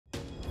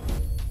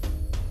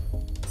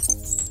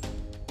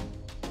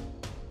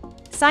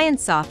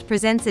ScienceSoft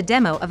presents a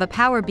demo of a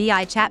Power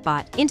BI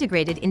chatbot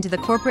integrated into the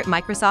corporate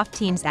Microsoft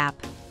Teams app.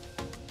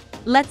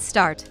 Let's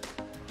start.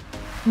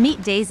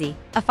 Meet Daisy,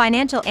 a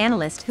financial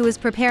analyst who is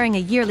preparing a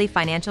yearly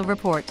financial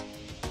report.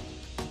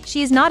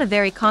 She is not a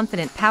very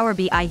confident Power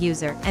BI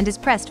user and is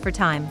pressed for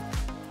time.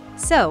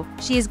 So,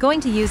 she is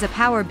going to use a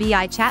Power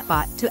BI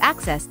chatbot to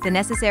access the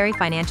necessary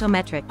financial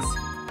metrics.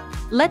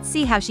 Let's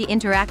see how she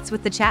interacts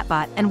with the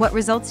chatbot and what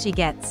results she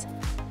gets.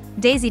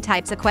 Daisy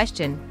types a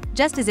question,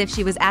 just as if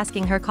she was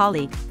asking her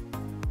colleague.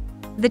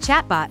 The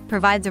chatbot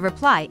provides a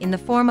reply in the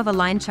form of a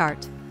line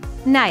chart.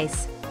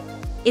 Nice!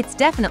 It's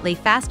definitely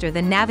faster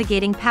than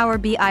navigating Power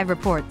BI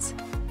reports.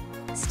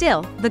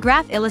 Still, the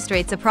graph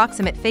illustrates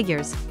approximate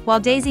figures, while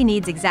Daisy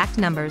needs exact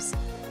numbers.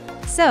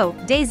 So,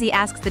 Daisy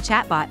asks the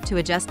chatbot to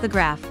adjust the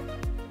graph.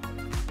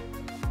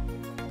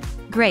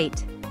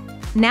 Great!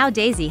 Now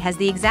Daisy has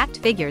the exact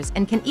figures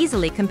and can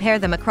easily compare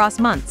them across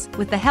months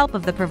with the help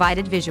of the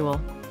provided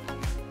visual.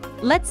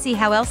 Let's see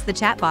how else the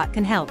chatbot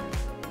can help.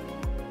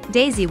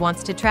 Daisy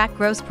wants to track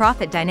gross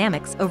profit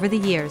dynamics over the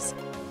years.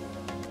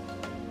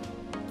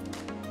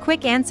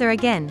 Quick answer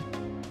again.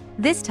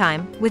 This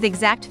time, with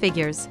exact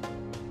figures.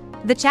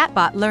 The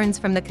chatbot learns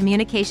from the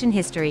communication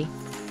history.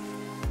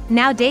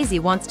 Now Daisy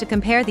wants to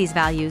compare these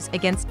values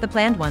against the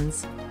planned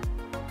ones.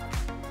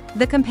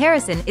 The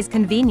comparison is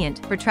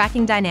convenient for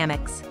tracking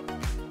dynamics.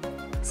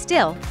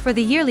 Still, for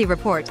the yearly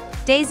report,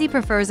 Daisy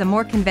prefers a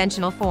more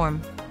conventional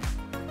form.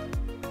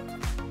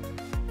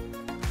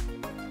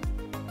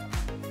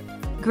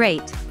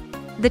 Great!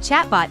 The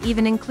chatbot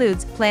even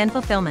includes plan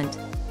fulfillment.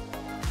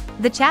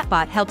 The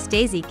chatbot helps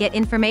Daisy get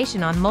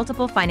information on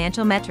multiple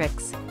financial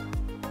metrics.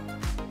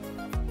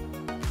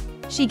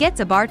 She gets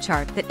a bar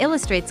chart that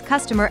illustrates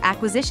customer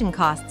acquisition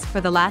costs for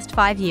the last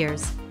 5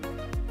 years.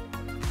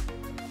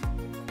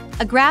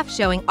 A graph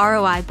showing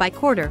ROI by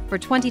quarter for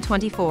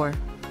 2024.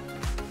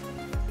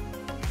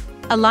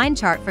 A line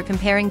chart for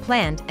comparing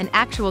planned and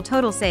actual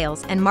total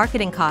sales and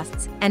marketing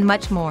costs, and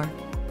much more.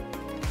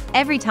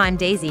 Every time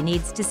Daisy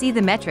needs to see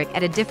the metric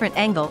at a different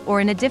angle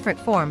or in a different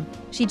form,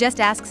 she just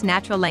asks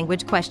natural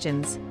language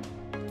questions.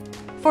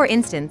 For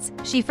instance,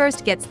 she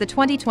first gets the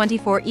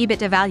 2024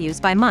 EBITDA values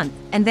by month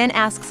and then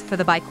asks for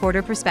the by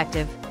quarter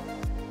perspective.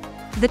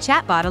 The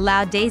chatbot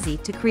allowed Daisy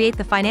to create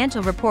the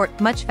financial report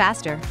much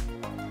faster.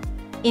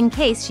 In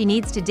case she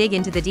needs to dig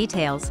into the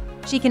details,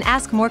 she can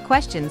ask more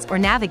questions or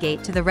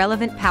navigate to the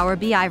relevant Power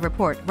BI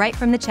report right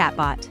from the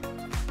chatbot.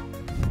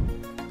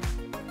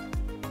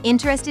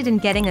 Interested in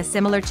getting a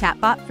similar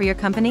chatbot for your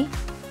company?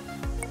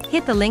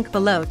 Hit the link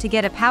below to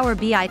get a Power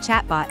BI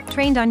chatbot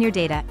trained on your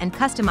data and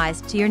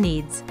customized to your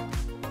needs.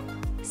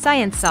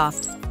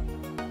 ScienceSoft.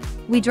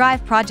 We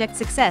drive project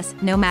success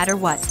no matter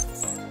what.